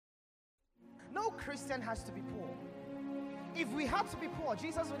No Christian has to be poor. If we had to be poor,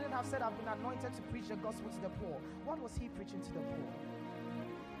 Jesus wouldn't have said, I've been anointed to preach the gospel to the poor. What was he preaching to the poor?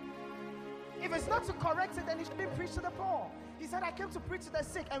 If it's not to correct it, then he shouldn't preach to the poor. He said, I came to preach to the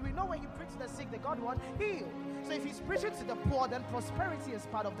sick. And we know when you preach to the sick, the God word heal. So if he's preaching to the poor, then prosperity is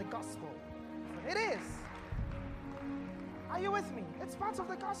part of the gospel. It is. Are you with me? It's part of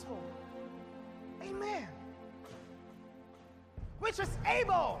the gospel. Amen. Which is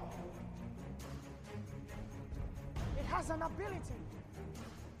able. It has an ability.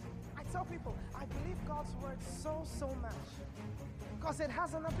 I tell people, I believe God's word so much because it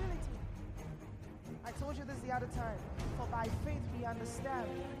has an ability. I told you this the other time. For by faith we understand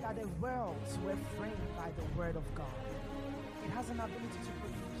that the worlds were framed by the word of God. It has an ability to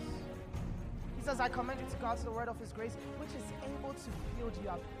produce. He says, I commend you to God, to the word of his grace, which is able to build you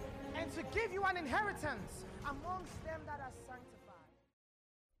up and to give you an inheritance amongst them that are sanctified.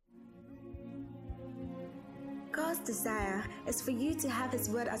 God's desire is for you to have his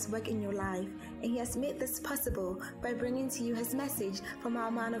word at work in your life, and he has made this possible by bringing to you his message from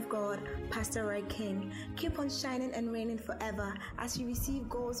our man of God, Pastor Roy King. Keep on shining and reigning forever as you receive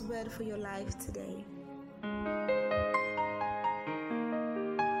God's word for your life today.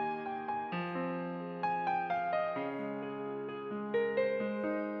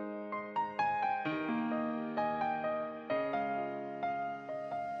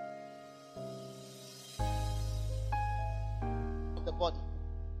 Body,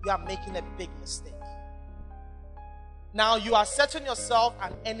 you are making a big mistake. Now you are setting yourself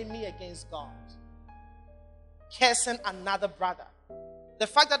an enemy against God, cursing another brother. The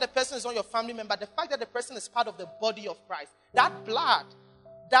fact that the person is not your family member, the fact that the person is part of the body of Christ, that blood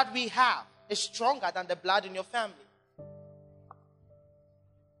that we have is stronger than the blood in your family.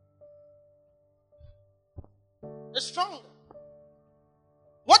 It's stronger.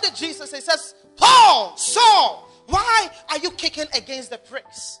 What did Jesus say? He says, Paul, Saul, why are you kicking against the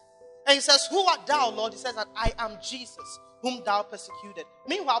pricks? And he says, who art thou, Lord? He says that I am Jesus, whom thou persecuted.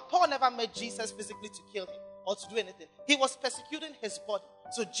 Meanwhile, Paul never met Jesus physically to kill him or to do anything. He was persecuting his body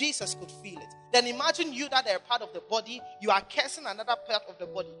so Jesus could feel it. Then imagine you that are part of the body, you are cursing another part of the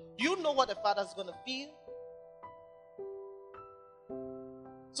body. Do you know what the Father is going to feel?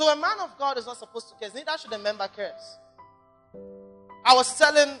 So a man of God is not supposed to curse. Neither should a member curse. I was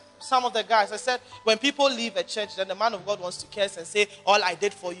telling some of the guys, I said, when people leave a church, then the man of God wants to curse and say, all I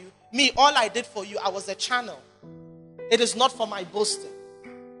did for you. Me, all I did for you, I was a channel. It is not for my boasting.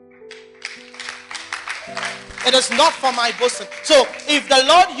 It is not for my boasting. So, if the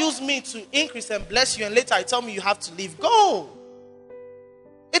Lord used me to increase and bless you, and later I tell me you have to leave, go.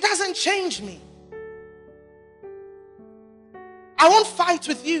 It doesn't change me. I won't fight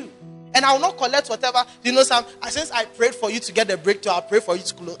with you. And I will not collect whatever. You know, since I prayed for you to get the breakthrough, I'll pray for you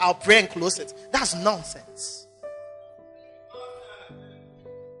to close. I'll pray and close it. That's nonsense.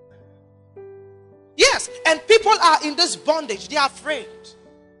 Yes, and people are in this bondage. They are afraid.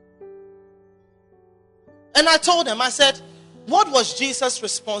 And I told them, I said, what was Jesus'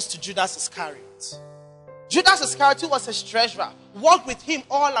 response to Judas Iscariot? Judas Iscariot, who was his treasurer, walked with him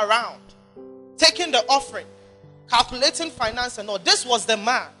all around, taking the offering, calculating finance and all. This was the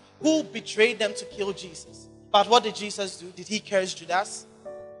man who betrayed them to kill Jesus. But what did Jesus do? Did he curse Judas?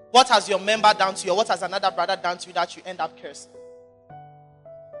 What has your member done to you? Or what has another brother done to you that you end up cursing?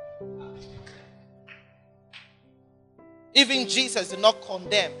 Even Jesus did not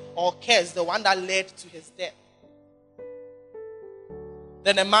condemn or curse the one that led to his death.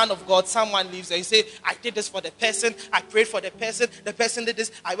 Then a man of God, someone leaves and you say, I did this for the person, I prayed for the person did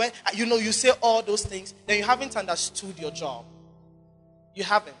this, I went, you say all those things, then you haven't understood your job. You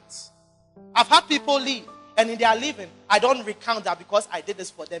haven't. I've had people leave, and in their leaving, I don't recount that because I did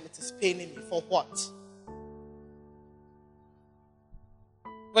this for them, it is paining me. For what?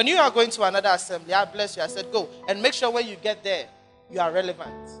 When you are going to another assembly, I bless you, I said go, and make sure when you get there, you are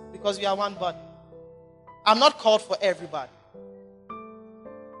relevant, because we are one body. I'm not called for everybody.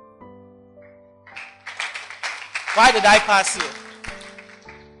 Why did I pass here?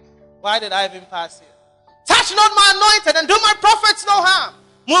 Why did I even pass here? Touch not my anointed and do my prophets no harm.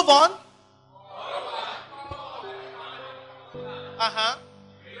 Move on.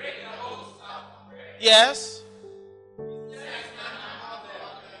 Yes.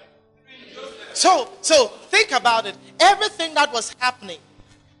 So think about it. Everything that was happening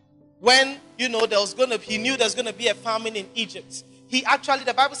when, he knew there's going to be a famine in Egypt.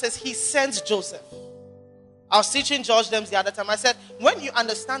 The Bible says he sent Joseph. I was teaching George Dems the other time. I said, when you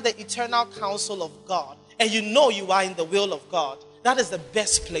understand the eternal counsel of God, and you know you are in the will of God, that is the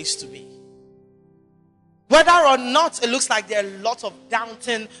best place to be. Whether or not it looks like there are a lot of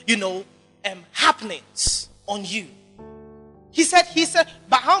doubting, happenings on you. He said,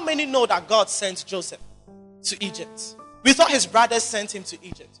 but how many know that God sent Joseph to Egypt? We thought his brothers sent him to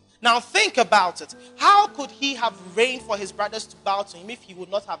Egypt. Now think about it. How could he have reigned for his brothers to bow to him if he would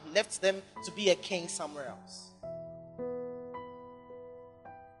not have left them to be a king somewhere else?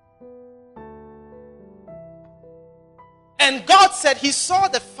 And God said he saw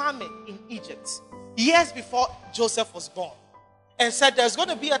the famine in Egypt years before Joseph was born. And said there's going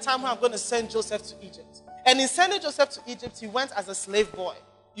to be a time when I'm going to send Joseph to Egypt. And in sending Joseph to Egypt, he went as a slave boy.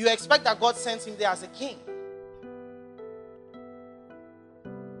 You expect that God sent him there as a king.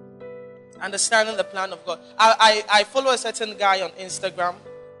 Understanding the plan of God. I follow a certain guy on Instagram,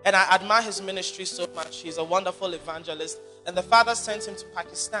 and I admire his ministry so much. He's a wonderful evangelist. And the father sent him to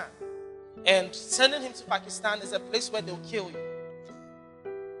Pakistan. And sending him to Pakistan is a place where they'll kill you.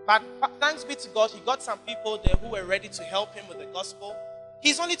 But thanks be to God, he got some people there who were ready to help him with the gospel.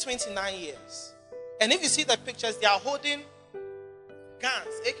 He's only 29 years. And if you see the pictures, they are holding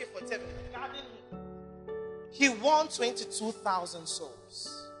guns, AK-47, guarding him. He won 22,000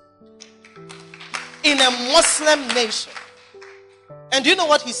 souls in a Muslim nation. And do you know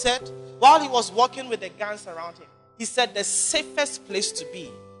what he said? While he was walking with the guns around him, he said the safest place to be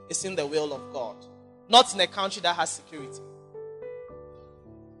is in the will of God, not in a country that has security.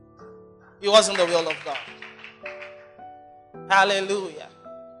 It wasn't the will of God. Hallelujah.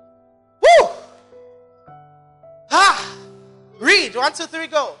 Woo! Read. 1, 2, 3,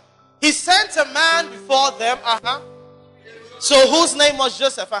 go. He sent a man before them. So whose name was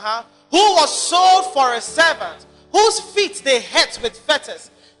Joseph? Who was sold for a servant, whose feet they hurt with fetters.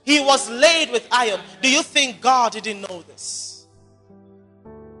 He was laid with iron. Do you think God didn't know this?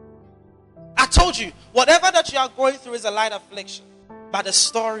 I told you, whatever that you are going through is a light affliction, but the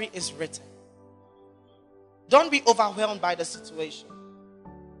story is written. Don't be overwhelmed by the situation.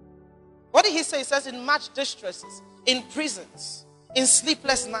 What did he say? He says, in much distresses, in prisons, in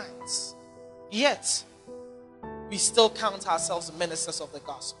sleepless nights, yet we still count ourselves ministers of the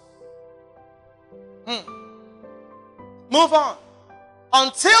gospel. Move on.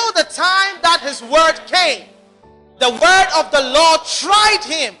 Until the time that his word came, the word of the Lord tried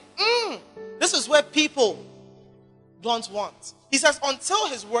him. This is where people don't want. He says, until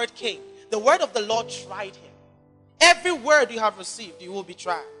his word came, the word of the Lord tried him. Every word you have received, you will be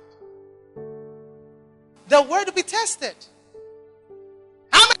tried. The word will be tested.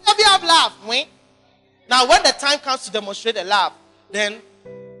 How many of you have laughed? Now, when the time comes to demonstrate a laugh, then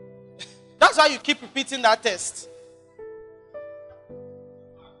that's why you keep repeating that test.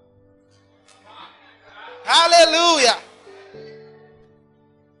 Hallelujah.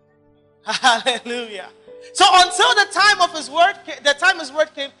 Hallelujah. So until the time of his word,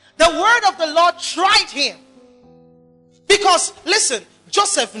 came, the word of the Lord tried him. Because, listen,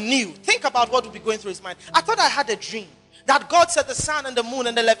 Joseph knew. Think about what would be going through his mind. I thought I had a dream that God said the sun and the moon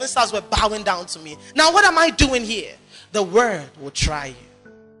and the 11 stars were bowing down to me. Now what am I doing here? The word will try you.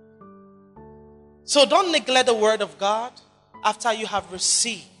 So don't neglect the word of God after you have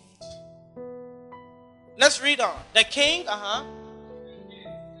received. Let's read on. The king,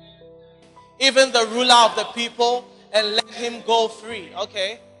 even the ruler of the people, and let him go free.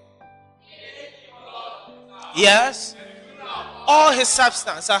 Okay. Yes. All his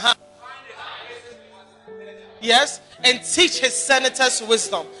substance. Yes. And teach his senators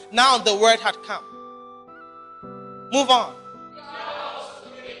wisdom. Now the word had come. Move on.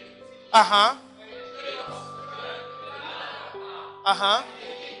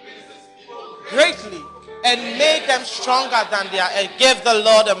 Greatly. And made them stronger than they are. And gave the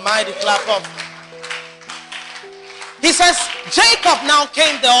Lord a mighty clap of. He says, Jacob now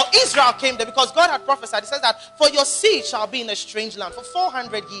came there, or Israel came there, because God had prophesied. He says that, for your seed shall be in a strange land for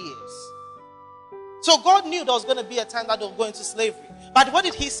 400 years. So God knew there was going to be a time that they were going to slavery. But what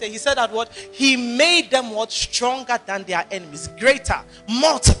did he say? He said that what? He made them what? Stronger than their enemies. Greater.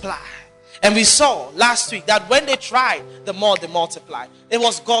 Multiply. And we saw last week that when they tried, the more they multiplied. It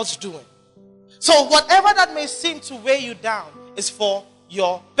was God's doing. So whatever that may seem to weigh you down is for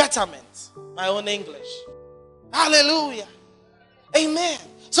your betterment. My own English. Hallelujah. Amen.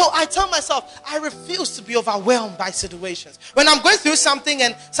 So I tell myself, I refuse to be overwhelmed by situations. When I'm going through something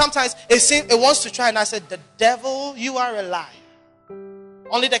and sometimes it wants to try, and I said, the devil, you are a liar.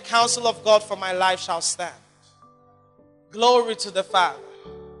 Only the counsel of God for my life shall stand. Glory to the Father.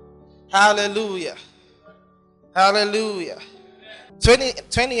 Hallelujah. Hallelujah.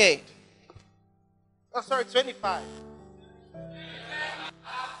 28. Oh, sorry, 25.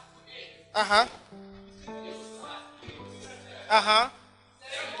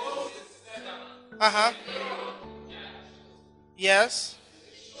 Yes.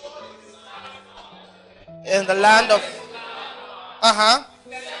 In the land of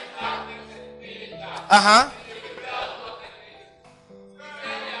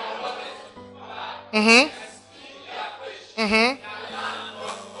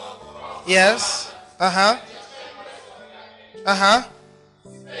Yes.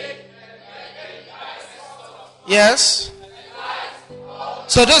 Yes.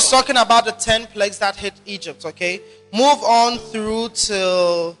 So this is talking about the 10 plagues that hit Egypt, okay? Move on through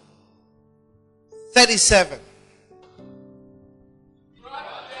till 37.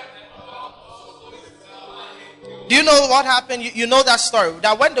 Do you know what happened? You know that story.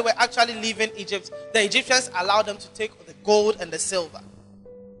 That when they were actually leaving Egypt, the Egyptians allowed them to take the gold and the silver.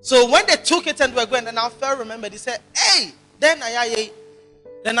 So when they took it and were going, and now Pharaoh remembered, he said, hey, then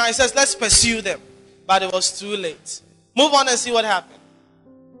now he says, let's pursue them. But it was too late. Move on and see what happened.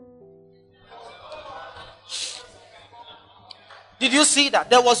 Did you see that?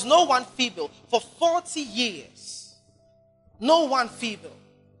 There was no one feeble for 40 years. No one feeble.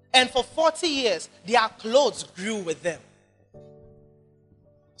 And for 40 years, their clothes grew with them.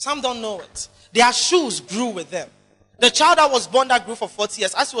 Some don't know it. Their shoes grew with them. The child that was born that grew for 40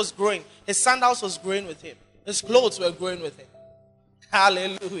 years, as he was growing, his sandals was growing with him. His clothes were growing with him.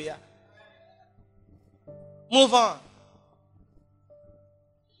 Hallelujah. Move on.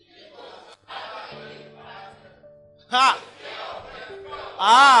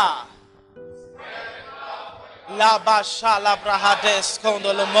 La basha la brahades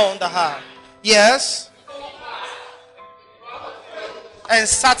kondolomonda. Yes. And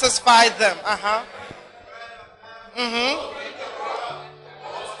satisfy them.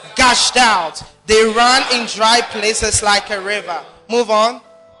 Gushed out. They ran in dry places like a river. Move on.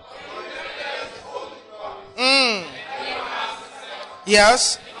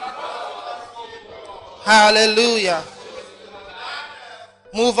 Yes. Hallelujah.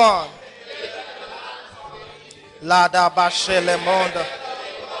 Move on. Lada bashele monda.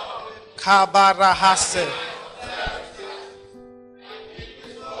 Kabara hase.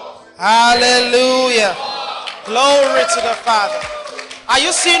 Hallelujah. Glory to the Father. Are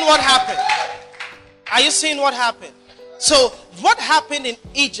you seeing what happened? Are you seeing what happened? So what happened in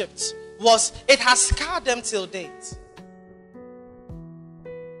Egypt was it has scarred them till date.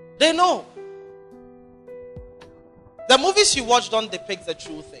 They know. The movies you watch don't depict the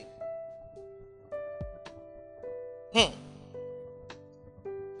true thing.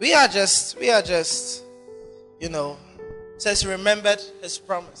 We are just, says he remembered his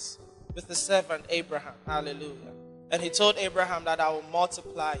promise with the servant Abraham. Hallelujah. And he told Abraham that I will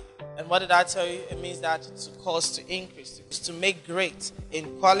multiply you. And what did I tell you? It means that to cause to increase, to make great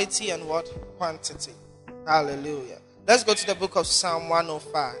in quality and what? Quantity. Hallelujah. Let's go to the book of Psalm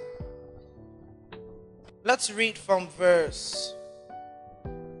 105. Let's read from verse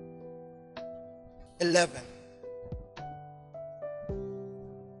 11.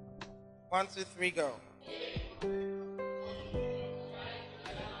 1, 2, 3, go.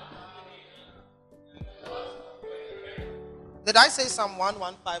 Did I say Psalm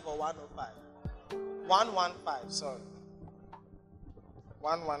 115 or 105? 115, sorry.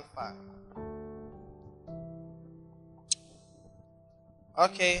 115.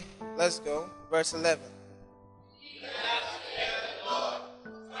 Okay, let's go. Verse 11.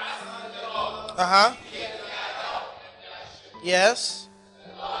 Yes.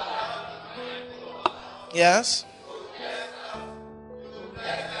 Yes.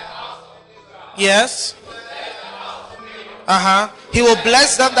 Yes. He will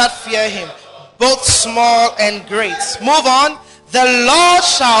bless them that fear him, both small and great. Move on. The Lord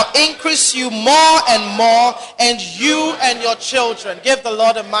shall increase you more and more, and you and your children. Give the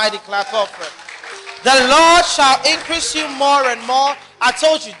Lord a mighty clap offering. The Lord shall increase you more and more. I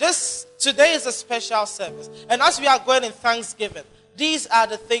told you, today is a special service. And as we are going in Thanksgiving, these are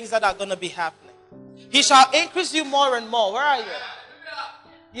the things that are going to be happening. He shall increase you more and more. Where are you?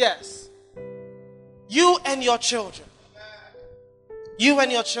 Yes. You and your children. You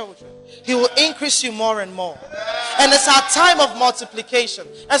and your children. He will increase you more and more. And it's our time of multiplication.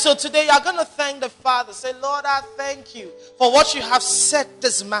 And so today you're going to thank the Father. Say, Lord, I thank you for what you have said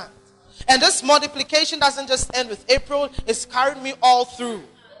this month. And this multiplication doesn't just end with April. It's carried me all through.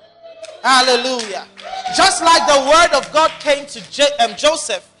 Hallelujah. Just like the word of God came to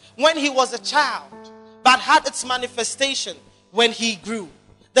Joseph when he was a child, but had its manifestation when he grew.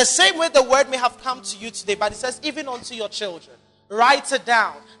 The same way the word may have come to you today, but it says even unto your children. Write it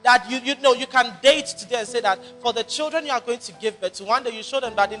down. That you know you can date today and say that for the children you are going to give birth to, one day you show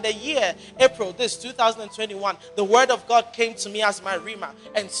them that in the year April 2021, the word of God came to me as my Rhema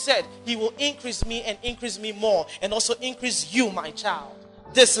and said he will increase me and increase me more and also increase you, my child.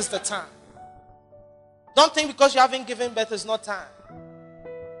 This is the time. Don't think because you haven't given birth it's not time.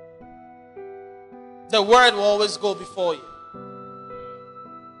 The word will always go before you.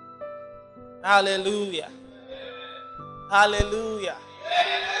 Hallelujah. Hallelujah.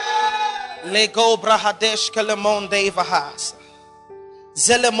 Lego brahadesh kelemonde vahas.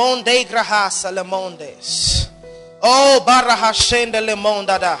 Zelemonde grahas lemondes. Oh barahashende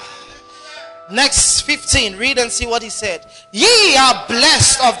lemondada. Next 15, read and see what he said. Ye are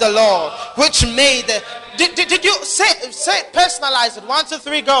blessed of the Lord, which made the... Did you say it, personalize it? 1, 2,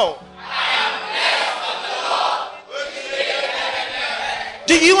 3, go.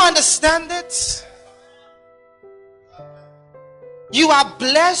 Do you understand it? You are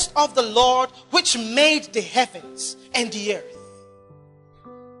blessed of the Lord, which made the heavens and the earth.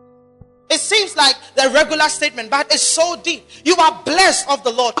 It seems like the regular statement, but it's so deep. You are blessed of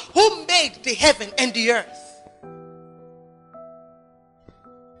the Lord, who made the heaven and the earth.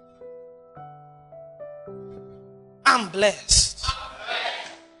 I'm blessed.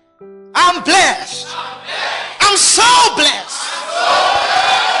 I'm blessed. I'm so blessed.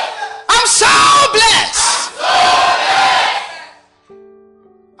 I'm so blessed.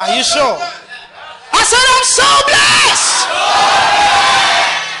 Are you sure? I said I'm so blessed.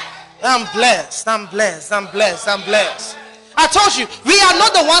 I'm blessed. I'm blessed. I'm blessed. I'm blessed. I told you, we are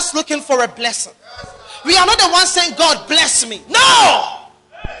not the ones looking for a blessing. We are not the ones saying, God bless me. No!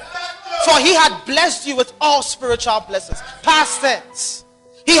 For he had blessed you with all spiritual blessings. Past tense.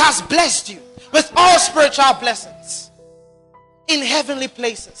 He has blessed you with all spiritual blessings in heavenly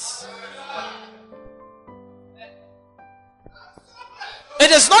places. It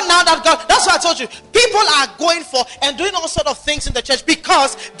is not now that God, that's what I told you. People are going for and doing all sort of things in the church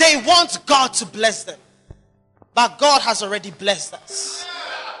because they want God to bless them. But God has already blessed us.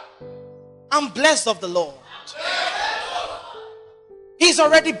 I'm blessed of the Lord. He's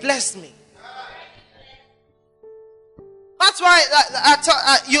already blessed me. That's why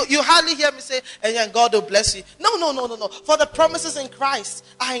you hardly hear me say, and God will bless you. No. For the promises in Christ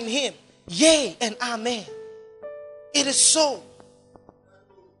are in him. Yea and amen. It is so.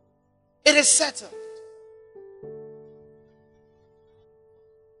 It is settled.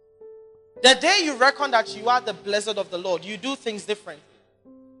 The day you reckon that you are the blessed of the Lord, you do things differently.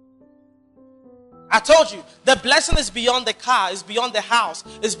 I told you, the blessing is beyond the car, is beyond the house,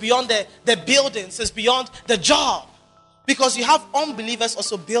 is beyond the buildings, is beyond the job. Because you have unbelievers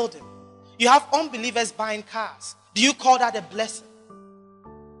also building. You have unbelievers buying cars. Do you call that a blessing?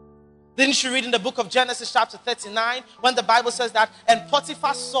 Didn't you read in the book of Genesis chapter 39 when the Bible says that, and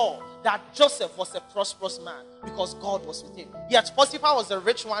Potiphar saw that Joseph was a prosperous man because God was with him. Yet Potiphar was the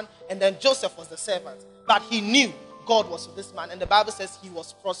rich one and then Joseph was the servant. But he knew God was with this man and the Bible says he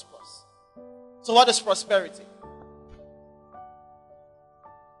was prosperous. So what is prosperity?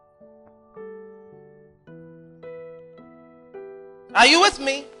 Are you with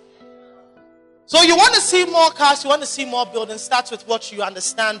me? So you want to see more cars, you want to see more buildings, start with what you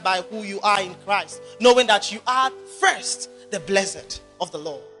understand by who you are in Christ. Knowing that you are first the blessed of the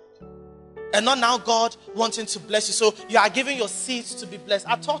Lord. And not now God wanting to bless you. So you are giving your seeds to be blessed.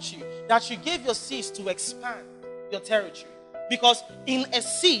 I taught you that you gave your seeds to expand your territory. Because in a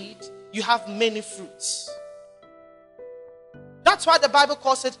seed, you have many fruits. That's why the Bible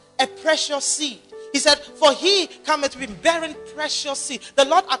calls it a precious seed. He said, for he cometh with bearing precious seed. The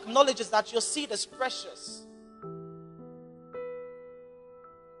Lord acknowledges that your seed is precious.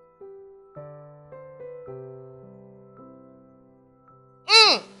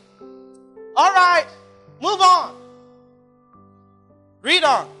 All right, move on. Read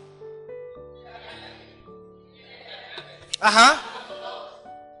on.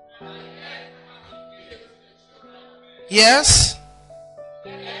 Yes.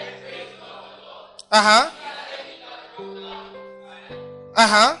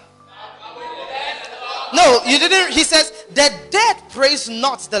 No, you didn't. He says, the dead praise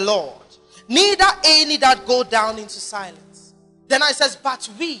not the Lord, neither any that go down into silence. Then I says, but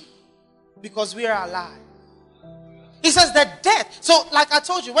we, because we are alive. He says the dead. So like I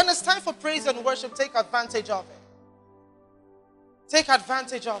told you, when it's time for praise and worship, take advantage of it. Take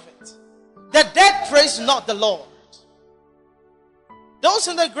advantage of it. The dead praise not the Lord. Those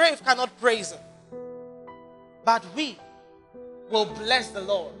in the grave cannot praise him. But we will bless the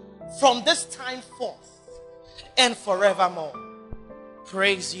Lord from this time forth and forevermore.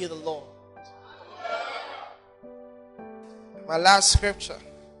 Praise ye the Lord. My last scripture,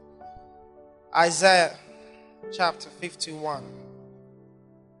 Isaiah chapter 51.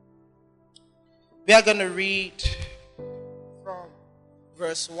 We are going to read from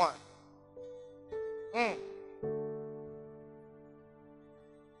verse 1.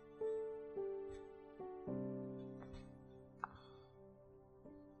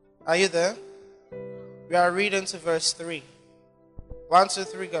 Are you there? We are reading to verse 3. 1, 2,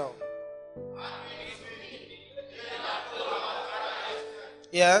 3, go.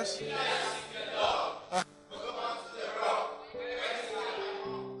 Yes?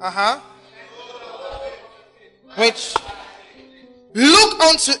 Which look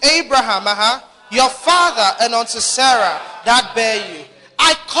unto Abraham, your father, and unto Sarah that bare you.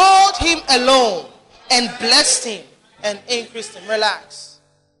 I called him alone and blessed him and increased him. Relax.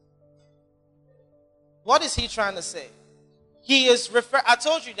 What is he trying to say? He is I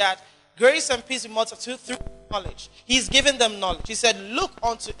told you that grace and peace will multiply through knowledge. He's giving them knowledge. He said, look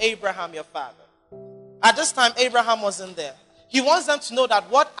unto Abraham your father. At this time, Abraham wasn't there. He wants them to know that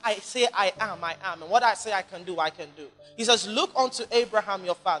what I say I am. And what I say I can do, I can do. He says, look unto Abraham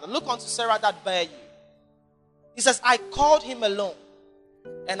your father. Look unto Sarah that bare you. He says, I called him alone,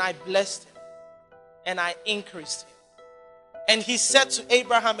 and I blessed him, and I increased him. And he said to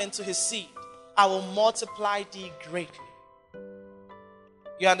Abraham and to his seed, I will multiply thee greatly.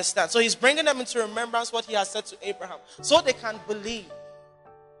 You understand? So he's bringing them into remembrance what he has said to Abraham, so they can believe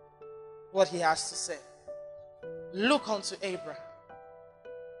what he has to say. Look unto Abraham.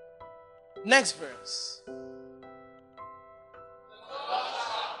 Next verse.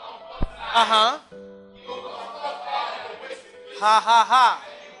 Ha ha ha.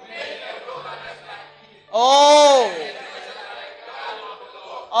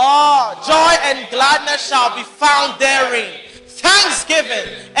 Joy and gladness shall be found therein.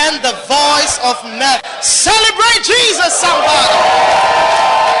 Thanksgiving and the voice of men. Celebrate Jesus, somebody.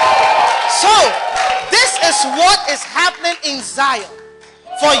 So, this is what is happening in Zion.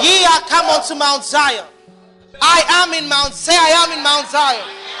 For ye are come unto Mount Zion. I am in Mount Zion. I am in Mount Zion.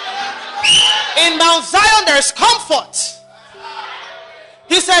 In Mount Zion there is comfort.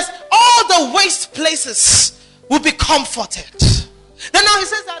 He says all the waste places will be comforted. Then now he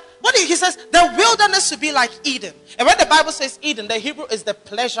says that, he says the wilderness will be like Eden. And when the Bible says Eden, the Hebrew is the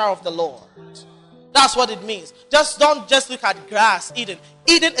pleasure of the Lord. That's what it means. Don't just look at grass, Eden.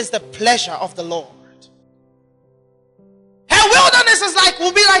 Eden is the pleasure of the Lord. Her wilderness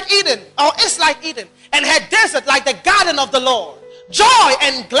will be like Eden, or is like Eden. And her desert like the garden of the Lord. Joy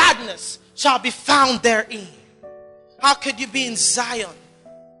and gladness shall be found therein. How could you be in Zion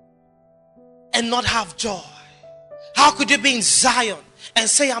and not have joy? How could you be in Zion and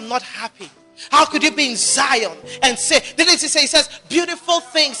say, I'm not happy? How could you be in Zion and say, didn't he say, he says, beautiful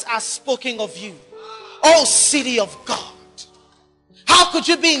things are spoken of you, O city of God. How could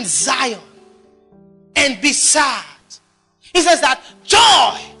you be in Zion and be sad? He says that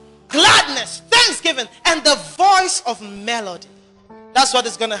joy, gladness, thanksgiving, and the voice of melody. That's what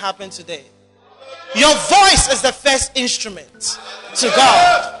is going to happen today. Your voice is the first instrument to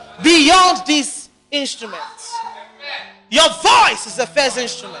God. Beyond these instruments, your voice is the first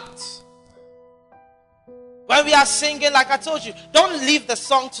instrument. When we are singing, like I told you, don't leave the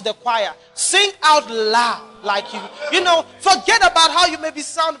song to the choir. Sing out loud, like forget about how you may be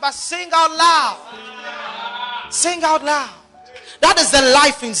sound, but sing out loud. Sing out loud. That is the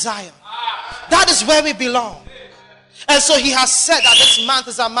life in Zion. That is where we belong. And so he has said that this month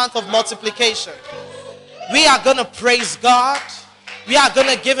is a month of multiplication. We are going to praise God. We are going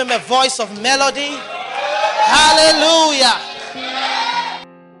to give him a voice of melody. Hallelujah.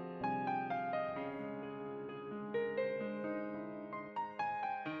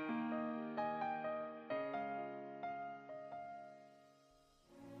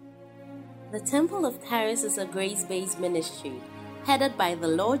 The Temple of Charis is a grace-based ministry headed by the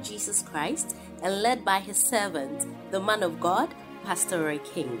Lord Jesus Christ and led by his servant, the man of God, Pastor Roy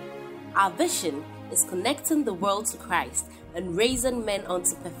King. Our vision is connecting the world to Christ and raising men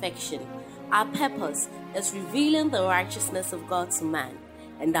unto perfection. Our purpose is revealing the righteousness of God to man,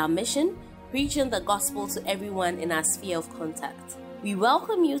 and our mission, preaching the gospel to everyone in our sphere of contact. We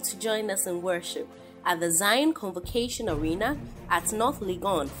welcome you to join us in worship at the Zion Convocation Arena at North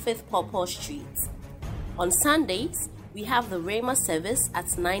Legon, 5th Pawpaw Street. On Sundays, we have the Rhema service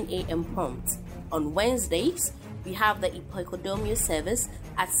at 9 a.m. prompt. On Wednesdays, we have the Ipoikodomio service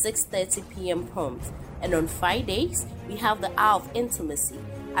at 6:30 p.m. prompt. And on Fridays, we have the Hour of Intimacy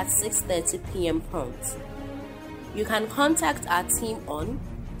at 6:30 p.m. prompt. You can contact our team on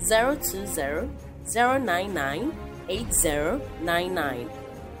 020-099-8099,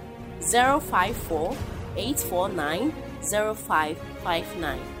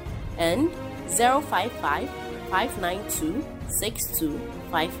 054-849-0559, and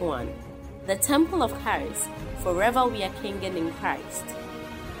 055-592-6251. The Temple of Charis, forever we are kinging in Christ.